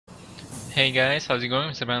Hey guys, how's it going?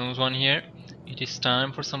 MrPantaloons 1 here. It is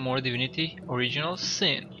time for some more Divinity Original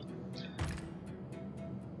Sin.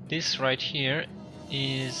 This right here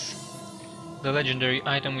is the legendary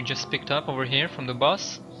item we just picked up over here from the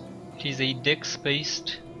boss. It is a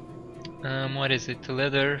dex-based, what is it?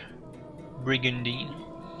 Leather brigandine.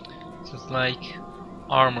 So it's like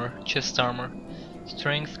armor, chest armor.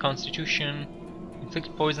 Strength, constitution,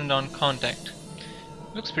 inflict poison on contact.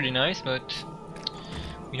 Looks pretty nice, but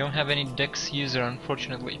we don't have any dex user,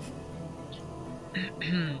 unfortunately.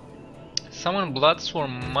 Summon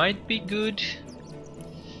Bloodsworm might be good.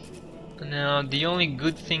 Now, the only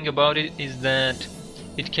good thing about it is that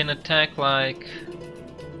it can attack like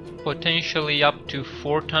potentially up to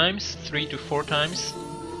 4 times, 3 to 4 times.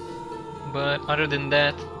 But other than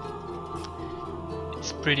that,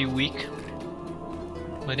 it's pretty weak.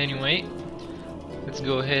 But anyway, let's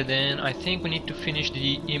go ahead and I think we need to finish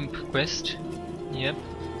the Imp quest. Yep,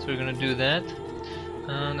 so we're gonna do that.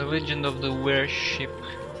 The Legend of the Warship.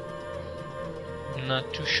 I'm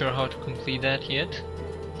not too sure how to complete that yet.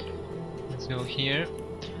 Let's go here.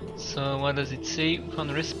 So what does it say?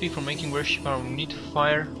 Found a recipe for making warship armor. We need to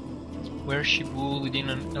fire warship wool within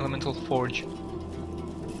an elemental forge.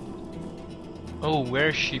 Oh,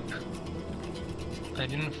 warship. I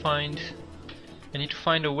didn't find... I need to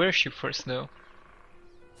find a warship first though.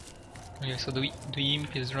 Okay, so the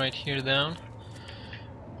imp is right here down,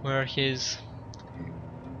 where his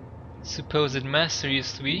supposed master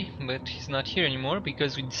used to be, but he's not here anymore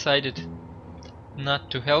because we decided not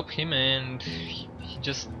to help him and he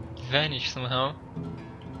just vanished somehow.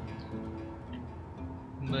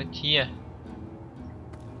 But yeah.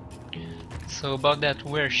 So about that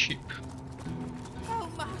warship. Oh,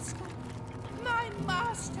 master, my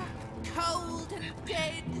master, cold and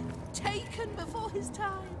dead, taken before his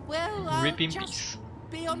time. Well, I'll Rip in just peace.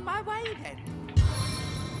 be on my way then.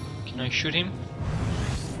 Can I shoot him?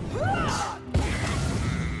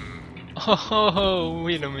 Oh,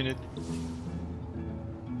 wait a minute.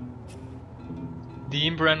 The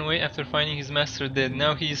imp ran away after finding his master dead.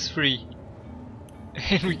 Now he is free.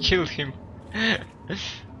 And we killed him.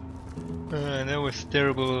 That was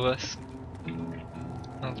terrible of us.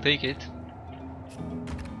 I'll take it.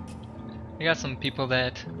 I got some people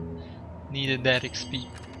that needed that XP.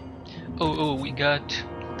 Oh, we got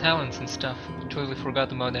talents and stuff. Totally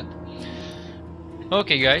forgot about that.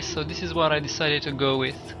 Okay guys, so this is what I decided to go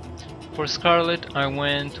with. For Scarlet I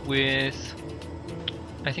went with...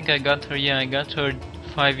 I think I got her, yeah, I got her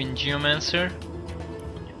 5 in Geomancer.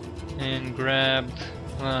 And grabbed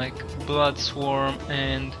like Bloodsworm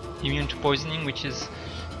and Immune to Poisoning, which is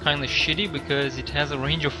kinda shitty because it has a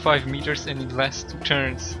range of 5 meters and it lasts 2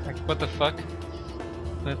 turns. Like, what the fuck?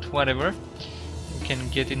 But whatever. We can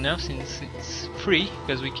get it now since it's free,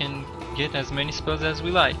 because we can get as many spells as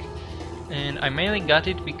we like. And I mainly got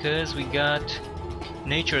it because we got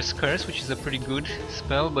Nature's Curse, which is a pretty good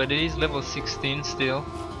spell, but it is level 16 still.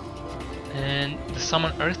 And the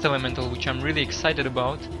Summon Earth Elemental, which I'm really excited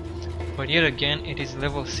about, but yet again it is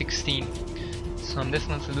level 16. So I'm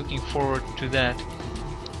definitely looking forward to that.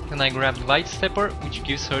 Then I grabbed Light Stepper, which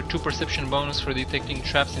gives her 2 perception bonus for detecting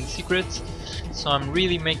traps and secrets. So I'm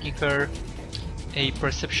really making her a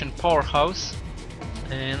perception powerhouse.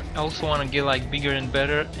 And I also want to get like bigger and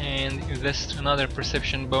better and invest another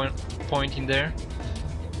perception point in there.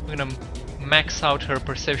 I'm gonna max out her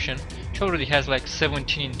perception. She already has like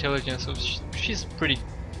 17 intelligence, so she's pretty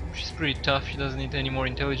tough. She doesn't need any more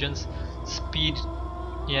intelligence. Speed,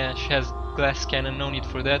 yeah, she has glass cannon, no need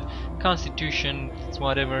for that. Constitution, it's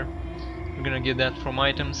whatever. We're gonna get that from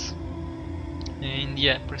items. And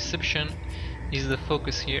yeah, perception is the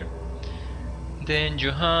focus here. Then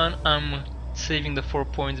Johan, I'm saving the 4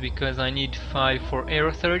 points because I need 5 for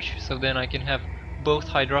Aerosurge, so then I can have both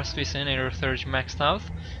Hydrosphere and Aerosurge maxed out,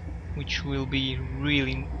 which will be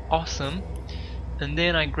really awesome. And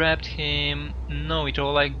then I grabbed him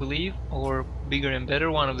Know-It-All, I believe, or Bigger and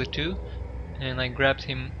Better, one of the two. And I grabbed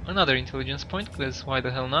him another intelligence point, because why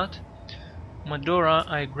the hell not? Madora,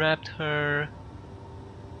 I grabbed her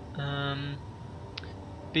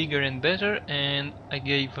Bigger and Better, and I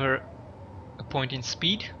gave her a point in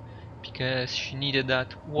speed, because she needed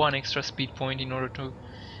that 1 extra speed point in order to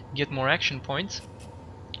get more action points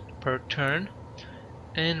per turn.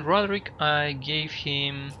 And Roderick, I gave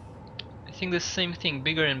him, I think, the same thing,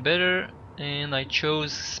 Bigger and Better, and I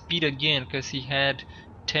chose speed again because he had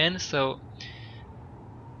 10, so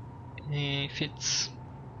if it's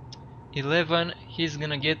 11 he's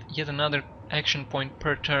gonna get yet another action point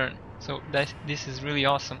per turn. So this is really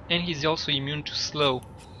awesome. And he's also immune to slow.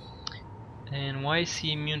 And why is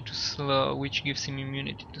he immune to slow? Which gives him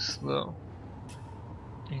immunity to slow?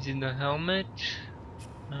 Is it the helmet?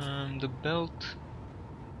 The belt?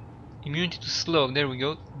 Immunity to slow, there we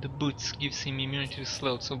go. The boots gives him immunity to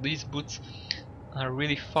slow, so these boots are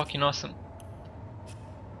really fucking awesome.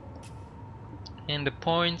 And the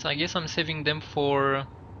points, I guess I'm saving them for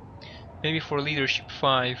maybe for leadership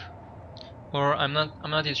 5. Or I'm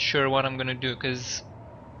not yet sure what I'm gonna do, because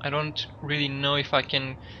I don't really know if I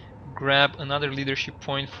can grab another leadership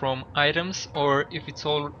point from items or if it's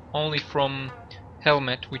all only from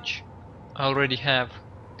helmet, which I already have.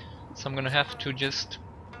 So I'm gonna have to just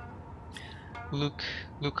look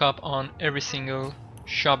up on every single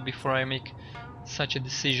shop before I make such a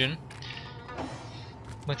decision.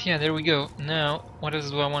 But yeah, there we go. Now, what else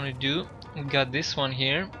do I want to do? We got this one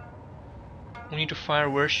here. We need to fire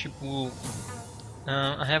Warship Wool.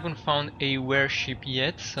 I haven't found a warship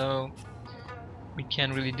yet, so we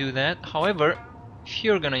can't really do that. However, if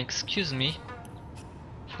you're gonna excuse me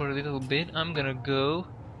for a little bit, I'm gonna go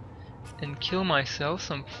and kill myself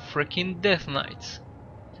some freaking Death Knights.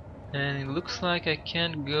 And it looks like I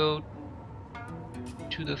can't go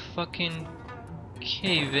to the fucking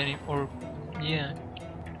cave anymore,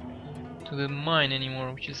 to the mine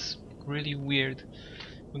anymore, which is really weird.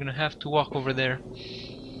 We're gonna have to walk over there.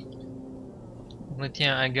 But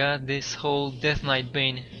yeah, I got this whole Death Knight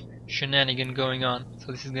Bane shenanigan going on,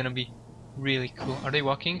 so this is gonna be really cool. Are they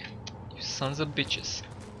walking? You sons of bitches.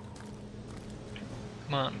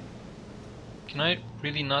 Come on. Can I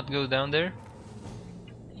really not go down there?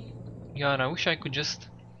 God, I wish I could just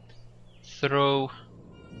throw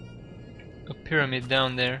a pyramid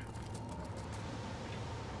down there.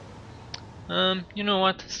 You know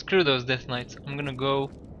what? Screw those Death Knights. I'm gonna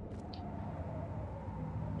go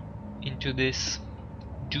into this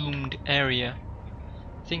doomed area.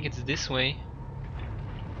 I think it's this way,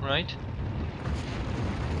 right?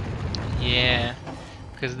 Yeah,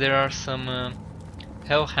 because there are some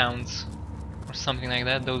hellhounds or something like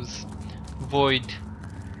that. Those void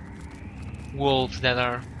wolves that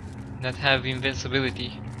have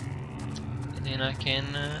invincibility, and then I can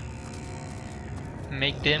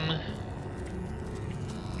make them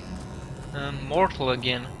mortal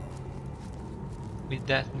again with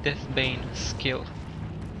that Deathbane skill.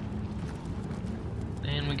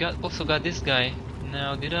 And we also got this guy.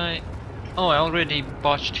 Now, did I? Oh, I already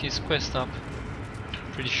botched his quest up.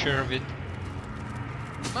 Pretty sure of it.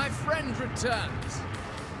 My friend returns.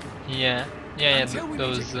 Yeah,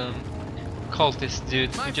 those cultist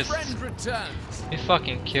dudes. We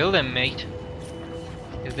fucking kill them, mate.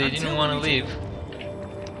 Because they didn't want to leave.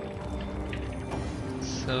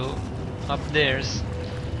 So, up theirs.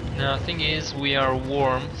 Now, thing is, we are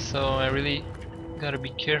warm, so I really gotta be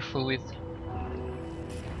careful with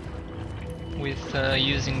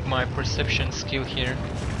using my perception skill here.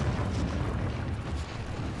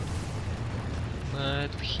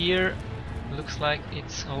 But here, looks like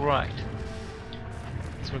it's alright.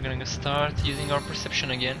 So we're gonna start using our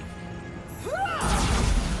perception again.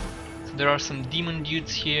 So there are some demon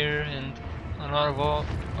dudes here and a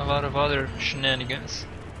lot of other shenanigans.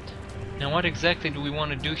 Now, what exactly do we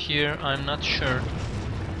want to do here? I'm not sure,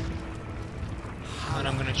 but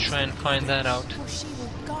I'm gonna try and find that out.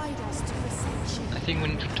 I think we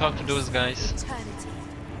need to talk to those guys.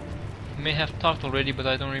 We may have talked already, but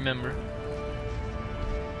I don't remember.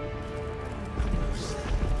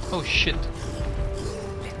 Oh shit.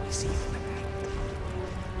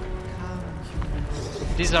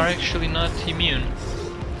 These are actually not immune.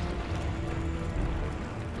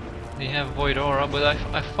 They have void aura, but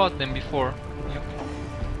I fought them before. Yep.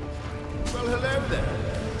 Well, hello there.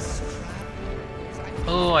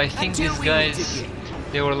 Oh, I think these guys,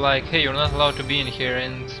 they were like, hey, you're not allowed to be in here,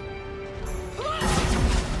 and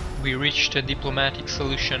we reached a diplomatic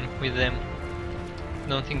solution with them.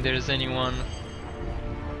 Don't think there's anyone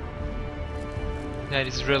that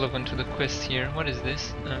is relevant to the quest here. What is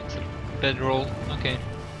this? It's a bedroll. Okay.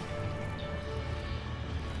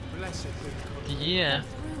 Yeah.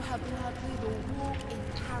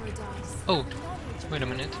 Oh, wait a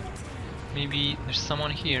minute. Maybe there's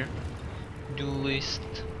someone here. Duelist,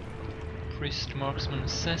 priest, marksman,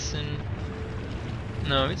 assassin.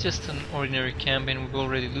 No, it's just an ordinary camp, and we've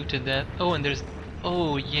already looted that. Oh, and there's.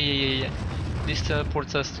 Oh, yeah. This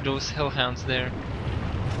teleports us to those hellhounds there.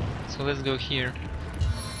 So let's go here.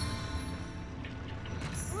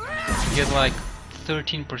 Get like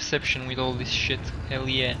 13 perception with all this shit. Hell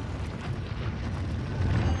yeah.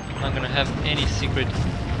 I'm not gonna have any secret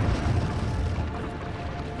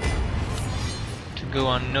to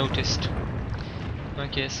go unnoticed.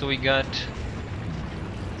 Okay, so we got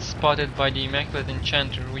spotted by the Immaculate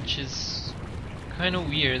Enchanter, which is kind of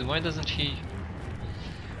weird. Why doesn't he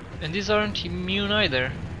And these aren't immune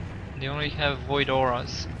either. They only have void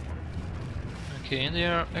auras. Okay, and they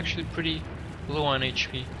are actually pretty low on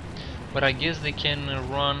HP. But I guess they can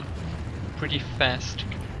run pretty fast.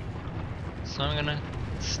 So I'm gonna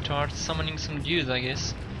start summoning some dudes, I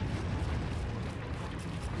guess.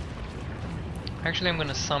 Actually, I'm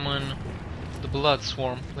gonna summon the Blood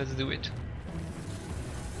Swarm. Let's do it.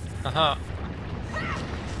 Aha!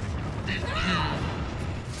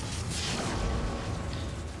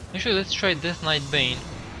 Actually, let's try Death Knight Bane.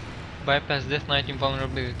 Bypass Death Knight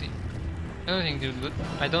invulnerability.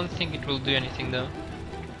 I don't think it will do anything though.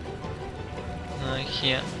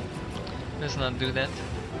 Yeah. Let's not do that.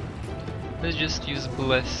 Let's just use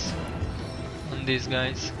Bless on these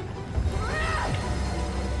guys.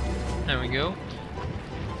 There we go.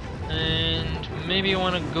 And maybe I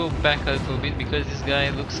want to go back a little bit because this guy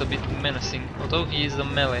looks a bit menacing, although he is a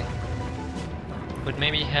melee. But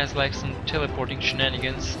maybe he has like some teleporting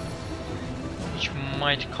shenanigans, which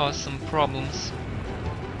might cause some problems.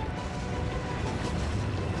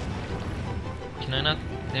 Can I not?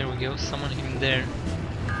 There we go, summon him there.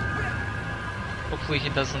 Hopefully he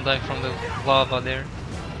doesn't die from the lava there.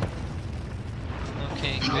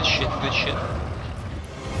 Okay, good shit, good shit.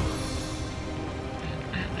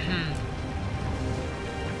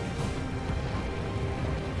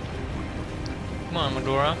 Come on,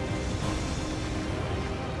 Medora.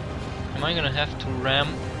 Am I gonna have to ram?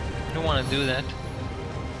 I don't wanna do that.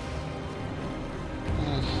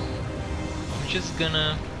 Oof. I'm just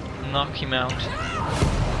gonna knock him out.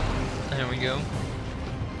 There we go.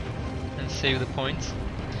 And save the points.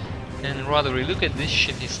 And rather, look at this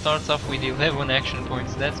shit. He starts off with 11 action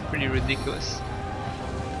points. That's pretty ridiculous.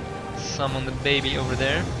 Summon the baby over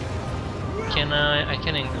there. I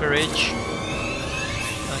can encourage.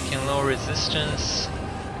 I can lower resistance.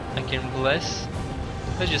 I can bless.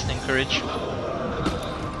 Let's just encourage.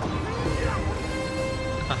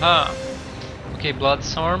 Haha! Okay, Blood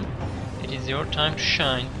Swarm, it is your time to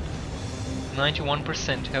shine.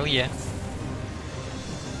 91%, hell yeah.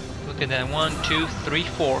 Look at that, 1, 2, 3,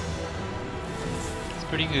 4. It's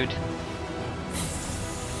pretty good.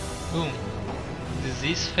 Boom.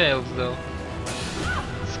 Disease failed though.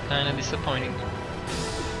 It's kinda disappointing.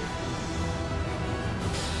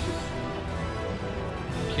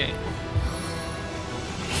 Okay.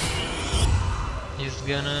 He's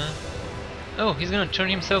gonna... Oh, he's gonna turn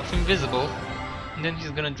himself invisible. And then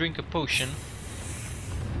he's gonna drink a potion.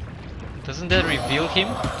 Doesn't that reveal him?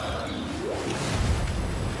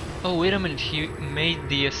 Oh, wait a minute, he made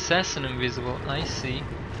the assassin invisible. I see.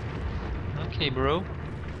 Okay, bro.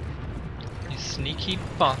 You sneaky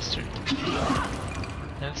bastard.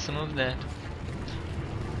 Have some of that.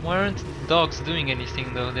 Why aren't the dogs doing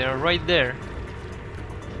anything though? They are right there.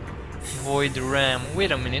 Void Ram.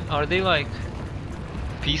 Wait a minute, are they like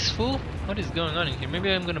peaceful? What is going on in here?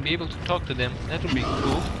 Maybe I'm gonna be able to talk to them. That would be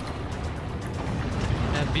cool.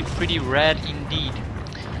 That'd be pretty rad indeed.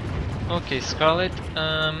 Okay, Scarlet.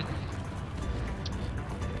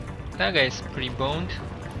 That guy's pretty boned.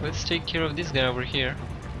 Let's take care of this guy over here.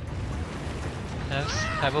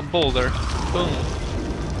 Have a boulder. Boom.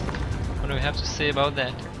 What do we have to say about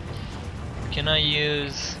that? Can I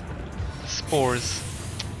use spores?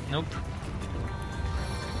 Nope.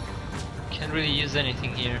 Can't really use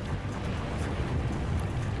anything here.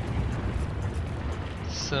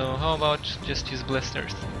 So how about just use Blessed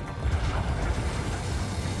Earth?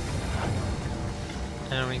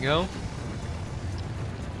 There we go.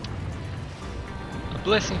 A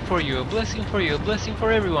blessing for you, a blessing for you, a blessing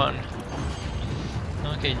for everyone.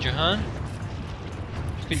 Okay, Johan.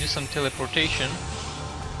 You could do some teleportation.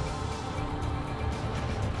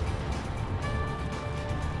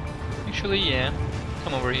 Actually, yeah.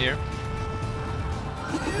 Come over here.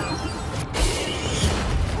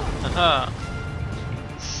 Aha!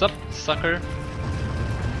 Sup, sucker?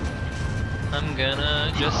 I'm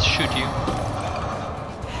gonna just shoot you.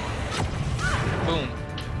 Boom.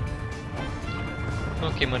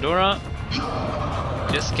 Okay, Medora.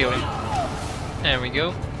 Just kill him. There we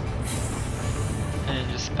go. And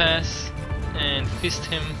just pass. And fist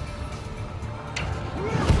him.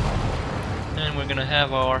 And we're gonna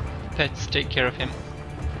have our pets take care of him.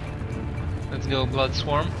 Let's go, Blood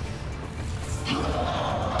Swarm.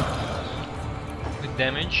 Good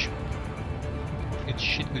damage. Good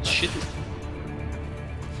shit, good shit.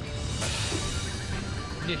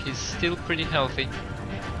 Yeah, he's still pretty healthy.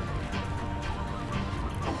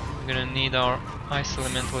 We're gonna need our Ice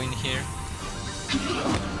Elemental in here.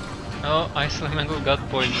 Oh, Ice Elemental got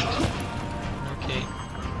poisoned. Okay.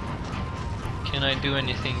 Can I do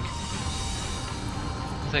anything?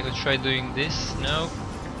 I could try doing this. No.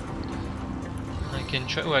 I can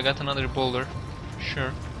try. Oh, I got another boulder.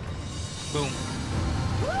 Sure. Boom.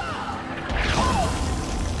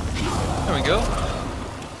 There we go.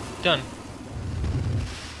 Done.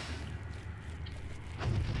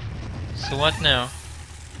 So what now?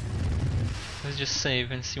 Let's just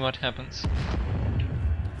save and see what happens.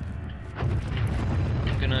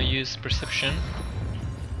 I'm gonna use perception.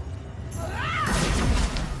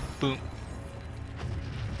 Boom.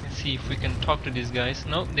 Let's see if we can talk to these guys.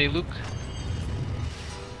 No, they look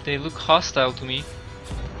hostile to me.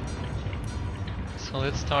 So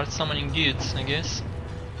let's start summoning dudes, I guess.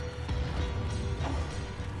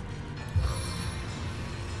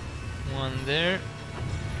 One there.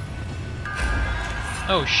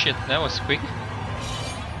 Oh shit, that was quick.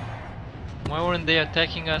 Why weren't they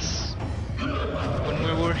attacking us when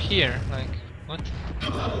we were here? Like, what?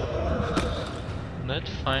 But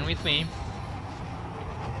fine with me.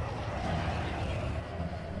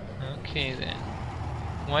 Okay then.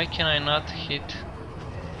 Why can I not hit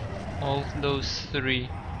all those three?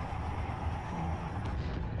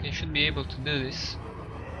 Okay, I should be able to do this.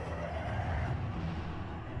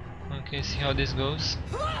 Okay, see how this goes.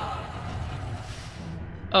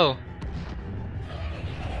 Oh.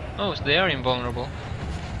 Oh, so they are invulnerable.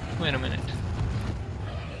 Wait a minute.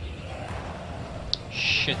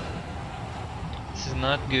 Shit. This is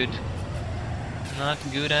not good. Not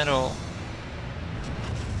good at all.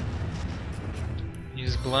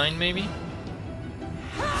 Use blind maybe?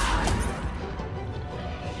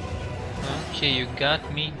 Okay, you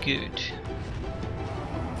got me good.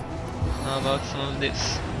 How about some of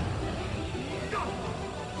this?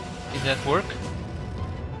 Did that work?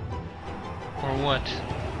 Or what?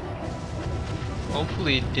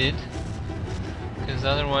 Hopefully it did, because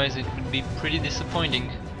otherwise it would be pretty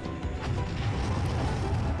disappointing.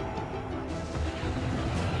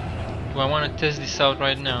 Do I want to test this out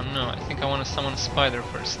right now? No, I think I want to summon a spider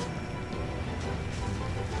first.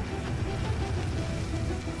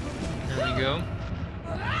 There we go.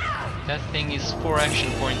 That thing is 4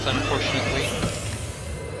 action points, unfortunately.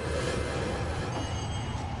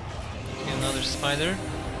 Okay, another spider.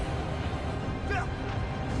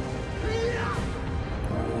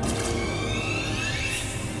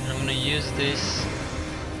 I'm gonna use this.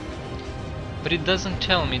 But it doesn't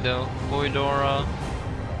tell me though. Void Aura.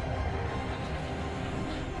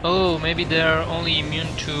 Oh, maybe they are only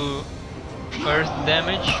immune to earth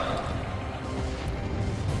damage.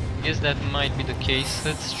 Guess that might be the case.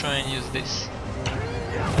 Let's try and use this.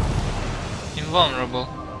 Invulnerable.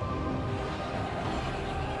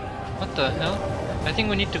 What the hell? I think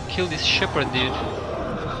we need to kill this shepherd dude.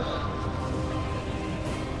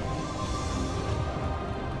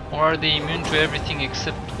 Or are they immune to everything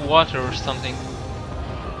except water or something?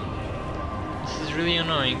 This is really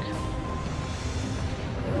annoying.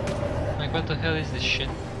 Like, what the hell is this shit?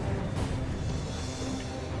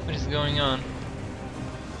 What is going on?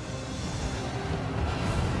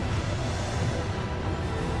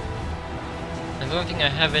 I don't think I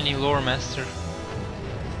have any lore master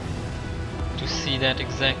to see that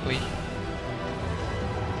exactly.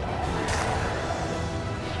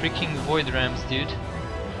 Freaking void rams, dude.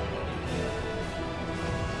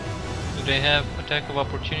 Do they have attack of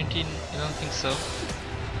opportunity? I don't think so.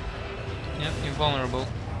 Yep, invulnerable.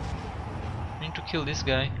 I need to kill this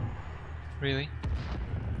guy. Really?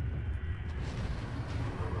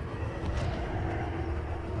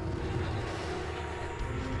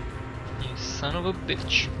 You son of a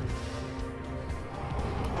bitch.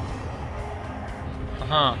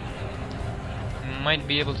 Aha. Might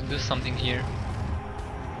be able to do something here.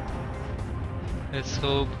 Let's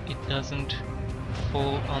hope it doesn't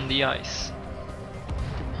fall on the ice.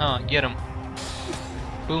 Huh, get him.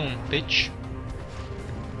 Boom, bitch.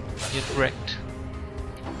 Get wrecked.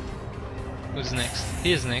 Who's next?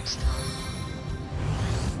 He is next.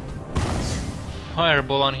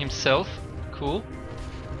 Fireball on himself. Cool.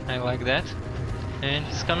 I like that. And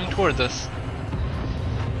he's coming towards us.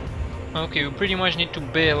 Okay, we pretty much need to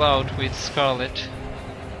bail out with Scarlet.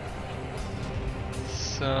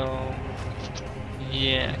 So...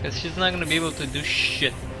 yeah, because she's not gonna be able to do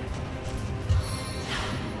shit.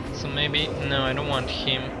 So maybe... no, I don't want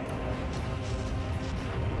him.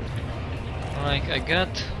 Like, I got...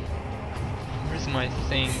 where's my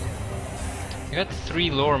thing? I got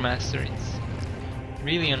 3 lore master. It's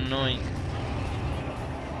really annoying.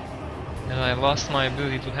 And I lost my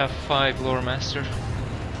ability to have 5 lore master.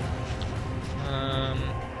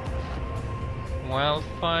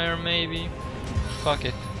 Wildfire maybe? Fuck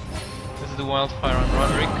it. Let's do wildfire on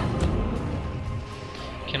Roderick.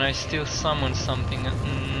 Can I still summon something?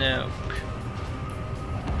 No.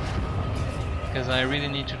 Because I really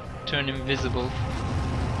need to turn invisible.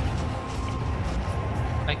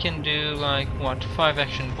 I can do like what, 5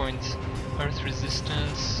 action points. Earth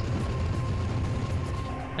resistance.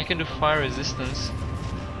 I can do fire resistance.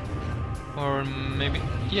 Or maybe,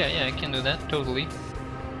 yeah, I can do that, totally.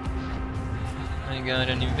 I got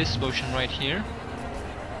an invis potion right here.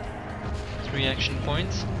 3 action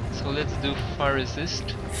points. So let's do fire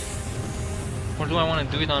resist. Or do I want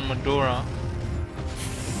to do it on Medora?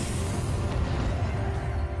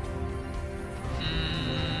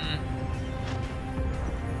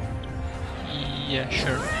 Yeah,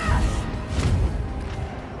 sure.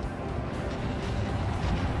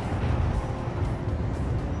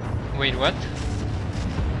 Wait, what?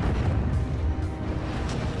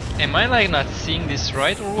 Am I like not seeing this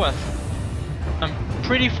right or what? I'm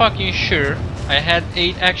pretty fucking sure I had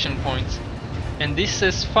 8 action points and this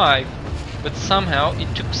says 5, but somehow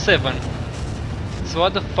it took 7. So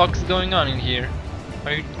what the fuck's going on in here?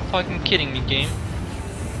 Are you fucking kidding me, game?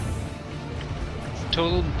 It's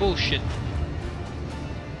total bullshit.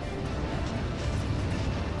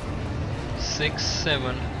 6,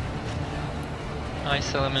 7.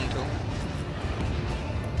 Ice elemental.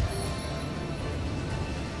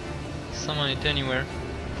 Summon it anywhere.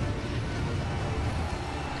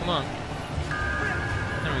 Come on.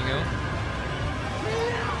 There we go.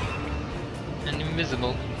 And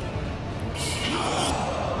invisible.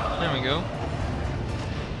 There we go.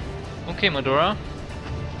 Okay, Medora.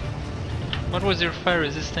 What was your fire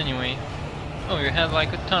resist anyway? Oh, you had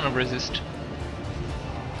like a ton of resist.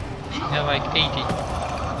 You had like 80.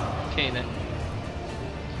 Okay then.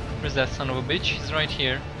 Where's that son of a bitch? He's right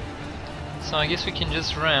here. So I guess we can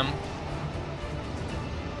just ram.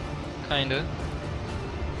 Kinda.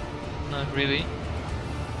 Not really.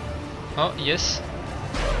 Oh, yes.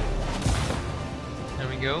 There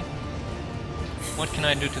we go. What can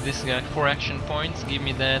I do to this guy? 4 action points. Give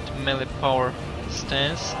me that melee power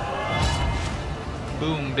stance.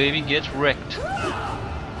 Boom, baby, get wrecked.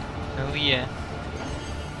 Hell yeah.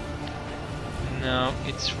 Now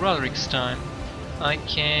it's Roderick's time. I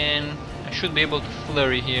should be able to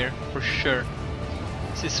flurry here for sure.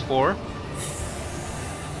 This is 4.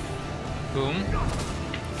 Boom.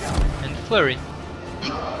 And flurry.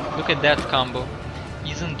 Look at that combo.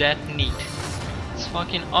 Isn't that neat? It's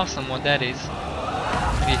fucking awesome what that is.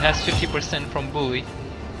 It has 50% from bully.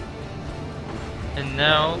 And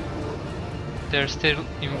now they're still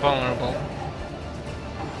invulnerable.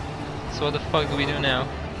 So what the fuck do we do now?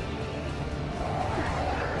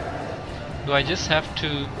 Do I just have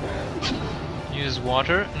to use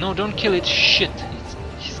water? No, don't kill it. Shit.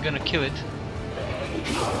 He's gonna kill it.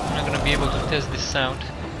 I'm not gonna be able to test this out.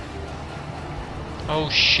 Oh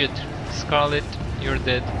shit. Scarlet, you're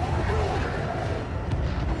dead.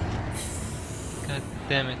 God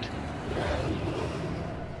damn it.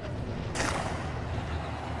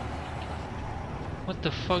 What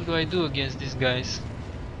the fuck do I do against these guys?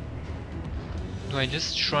 Do I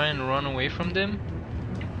just try and run away from them?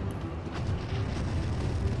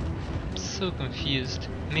 I'm so confused.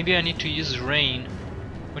 Maybe I need to use rain.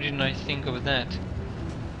 What didn't I think of that?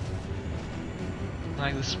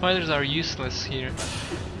 Like, the spiders are useless here.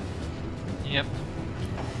 Yep.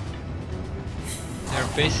 They're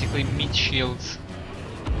basically meat shields.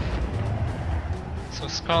 So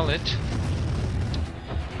Scarlet,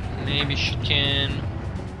 maybe she can,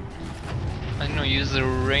 I don't know, use a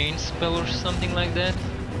rain spell or something like that.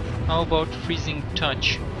 How about freezing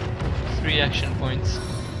touch? 3 action points.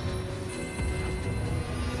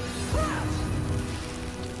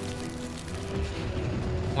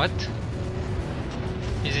 What?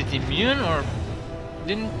 Is it immune or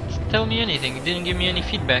didn't tell me anything? It didn't give me any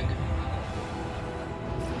feedback.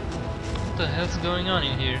 What the hell's going on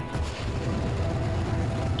in here?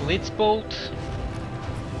 Blitzbolt?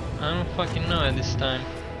 I don't fucking know at this time.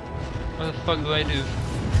 What the fuck do I do?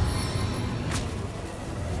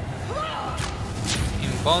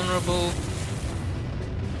 Invulnerable.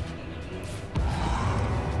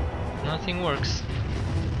 Nothing works.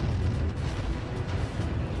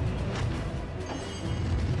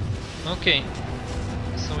 Okay,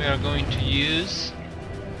 so we are going to use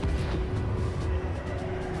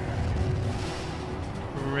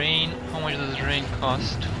rain. How much does rain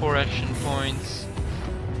cost? 4 action points.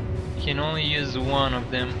 You can only use 1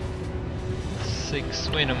 of them. 6,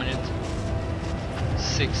 wait a minute.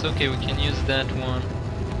 6, okay, we can use that one.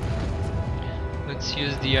 Let's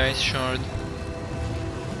use the ice shard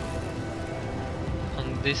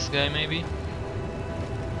on this guy maybe.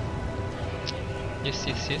 Yes,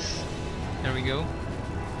 yes, yes. There we go.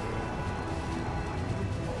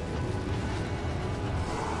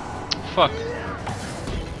 Fuck.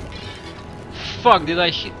 Fuck, did I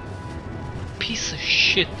hit? Piece of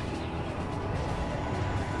shit.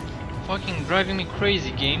 fucking driving me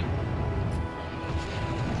crazy, game.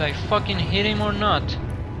 Did I fucking hit him or not?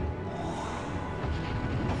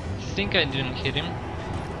 I think I didn't hit him.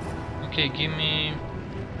 Okay, give me...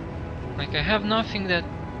 Like, I have nothing that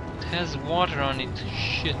has water on it.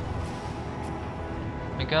 Shit.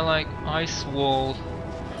 I got like ice wall.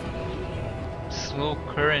 Slow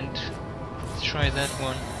current. Let's try that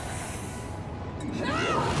one.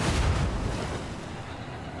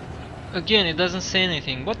 Again, it doesn't say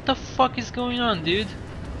anything. What the fuck is going on, dude?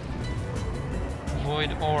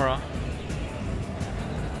 Void aura.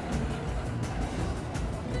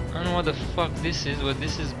 I don't know what the fuck this is, but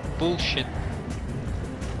this is bullshit.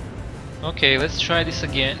 Okay, let's try this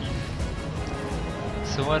again.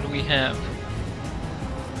 So what do we have?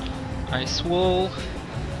 Ice wall.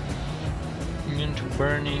 Immune to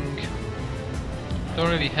burning. Don't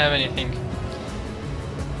really have anything.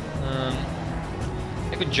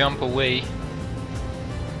 I could jump away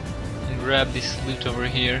and grab this loot over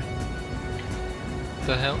here. What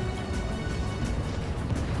the hell?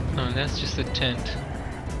 Oh, that's just a tent.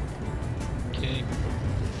 Okay.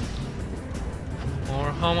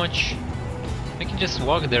 Or how much? I can just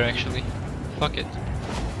walk there actually. Fuck it.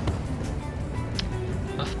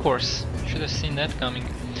 Of course. Should have seen that coming.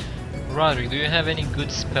 Roderick, do you have any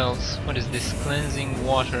good spells? What is this? Cleansing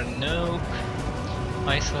water? Nope.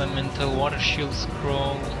 Ice elemental, water shield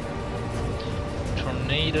scroll,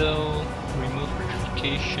 tornado, remove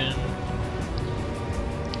petrification.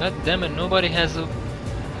 God damn it, nobody has a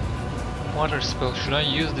water spell. Should I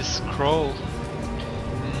use this scroll?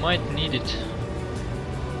 Might need it.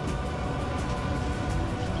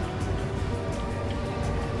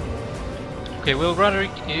 Okay, well, Roderick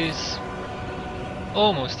is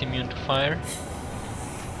almost immune to fire,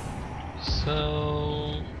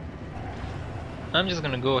 so I'm just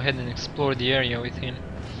gonna go ahead and explore the area with him.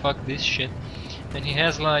 Fuck this shit. And he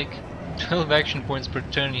has like 12 action points per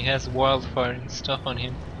turn. He has wildfire and stuff on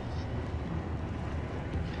him,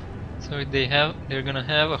 so they're gonna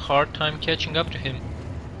have a hard time catching up to him.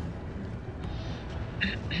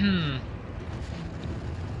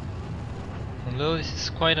 Although this is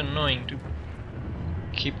quite annoying to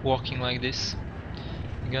keep walking like this.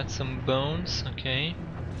 We got some bones, okay.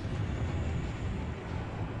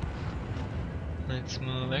 Let's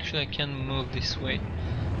move. Actually, I can move this way.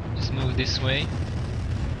 Just move this way.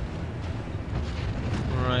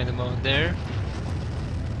 Right about there.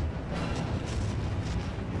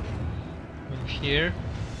 Move here.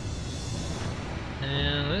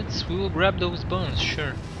 And we'll grab those bones,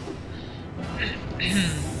 sure.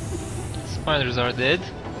 Spiders are dead.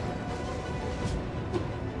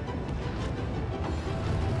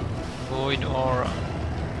 Void aura.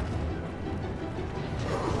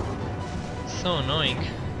 So annoying.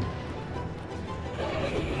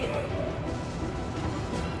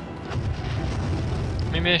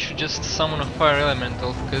 Maybe I should just summon a fire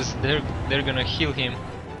elemental, because they're gonna heal him.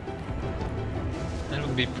 That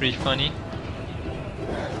would be pretty funny.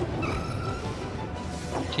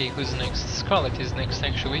 Okay, who's next? Scarlet is next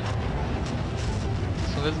actually.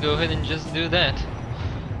 So let's go ahead and just do that.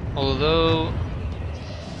 Although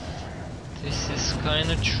this is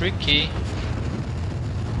kinda tricky.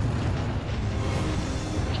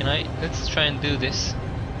 Let's try and do this.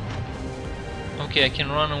 Okay, I can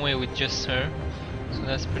run away with just her, so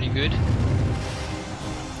that's pretty good.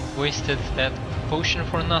 Wasted that potion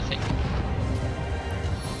for nothing.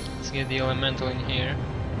 Let's get the elemental in here.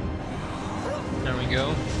 There we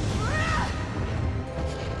go.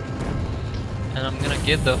 And I'm gonna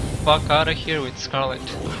get the fuck out of here with Scarlet.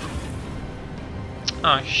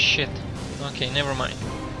 Ah, shit. Okay, never mind.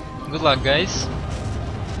 Good luck, guys.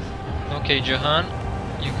 Okay, Johan.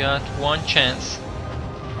 You got one chance.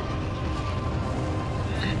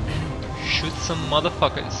 Shoot some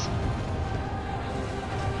motherfuckers.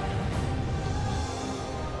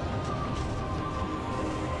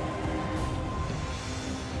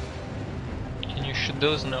 Can you shoot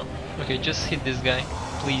those? No. Okay, just hit this guy,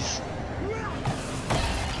 please.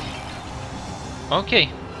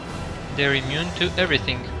 Okay. They're immune to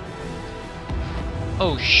everything.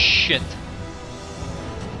 Oh shit.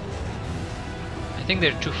 I think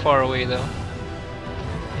they're too far away though.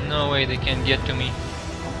 No way they can get to me.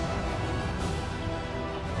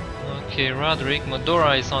 Okay, Roderick,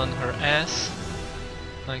 Medora is on her ass,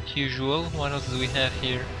 like usual. What else do we have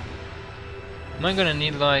here? Am I gonna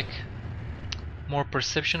need like more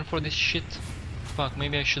perception for this shit? Fuck,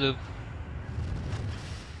 maybe I should have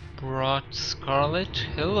brought Scarlet.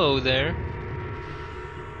 Hello there.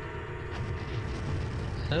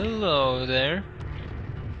 Hello there.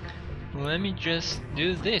 Let me just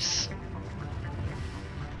do this.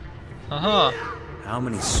 Aha! How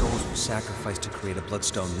many souls were sacrificed to create a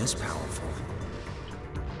bloodstone this powerful?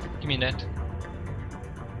 Give me that.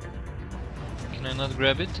 Can I not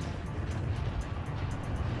grab it?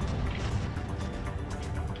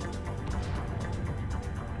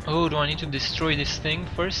 Oh, do I need to destroy this thing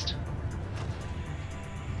first?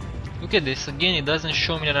 Look at this, again it doesn't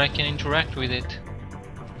show me that I can interact with it.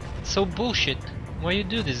 It's so bullshit. Why you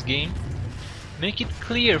do this, game? Make it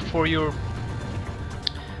clear for your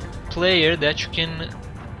player that you can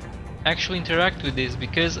actually interact with this,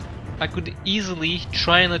 because I could easily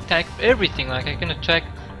try and attack everything. Like I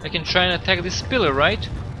can try and attack this pillar, right?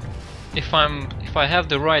 If I have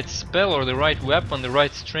the right spell or the right weapon, the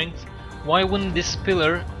right strength, why wouldn't this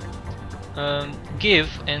pillar give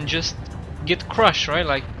and just get crushed, right?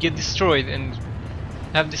 Like get destroyed and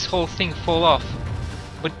have this whole thing fall off.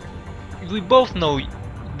 But we both know,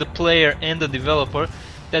 the player and the developer,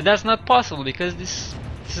 that that's not possible, because this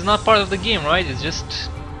is not part of the game, right? It's just,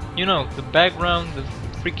 you know, the background,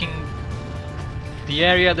 the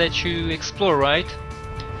area that you explore, right?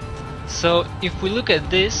 So if we look at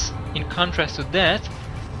this in contrast to that,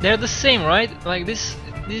 they're the same, right? Like this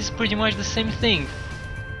is pretty much the same thing.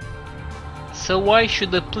 So why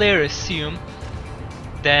should the player assume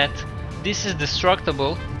that this is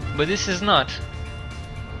destructible but this is not?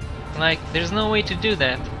 Like, there's no way to do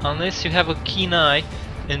that unless you have a keen eye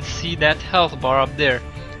and see that health bar up there,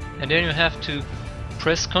 and then you have to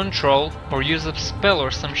press Control or use a spell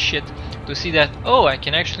or some shit to see that, oh, I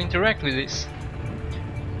can actually interact with this.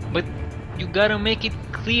 But you gotta make it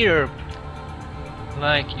clear.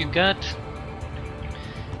 Like, you got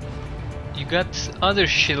other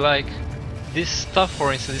shit, like this stuff,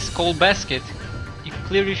 for instance, this coal basket. It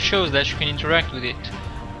clearly shows that you can interact with it.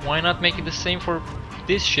 Why not make it the same for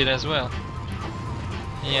this shit as well?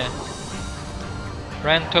 Yeah.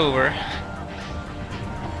 Rant over.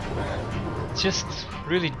 It's just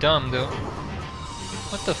really dumb though.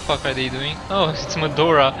 What the fuck are they doing? Oh, it's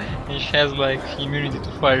Medora, and she has like immunity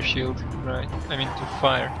to fire shield, right? I mean to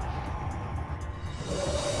fire.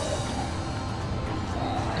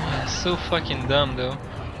 So fucking dumb though.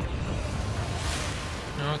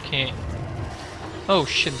 Okay. Oh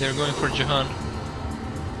shit, they're going for Jahan.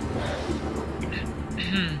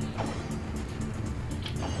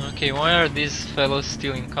 Okay, why are these fellows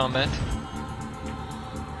still in combat?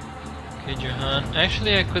 Okay, Jahan.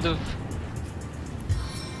 Actually, I could have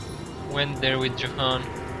went there with Jahan.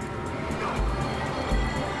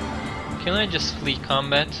 Can I just flee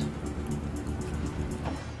combat?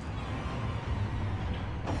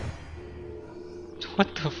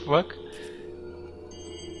 What the fuck?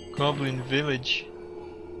 Goblin village.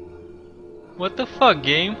 What the fuck,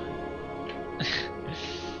 game?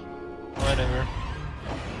 Whatever.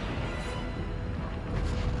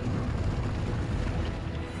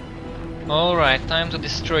 Alright, time to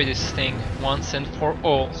destroy this thing once and for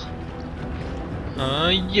all.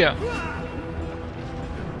 Yeah.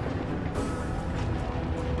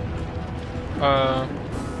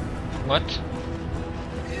 What?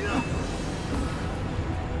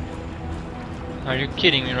 Are you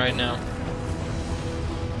kidding me right now?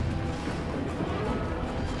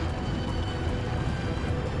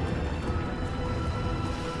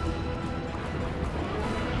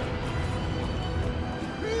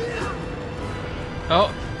 Oh,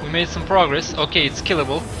 we made some progress. Okay, it's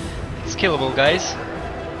killable. It's killable, guys.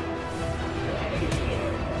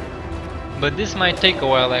 But this might take a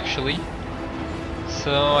while, actually.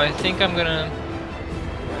 So I think we're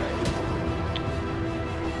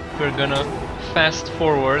gonna fast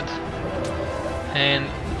forward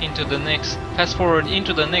into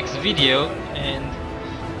the next video, and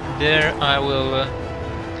there I will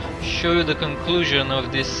show you the conclusion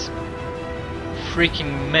of this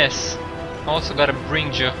freaking mess. Also gotta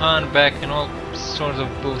bring Jahan back and all sorts of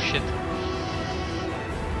bullshit.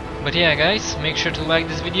 But yeah, guys, make sure to like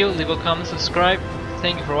this video, leave a comment, subscribe.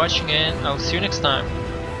 Thank you for watching, and I'll see you next time.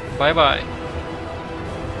 Bye bye.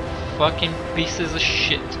 Fucking pieces of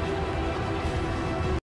shit.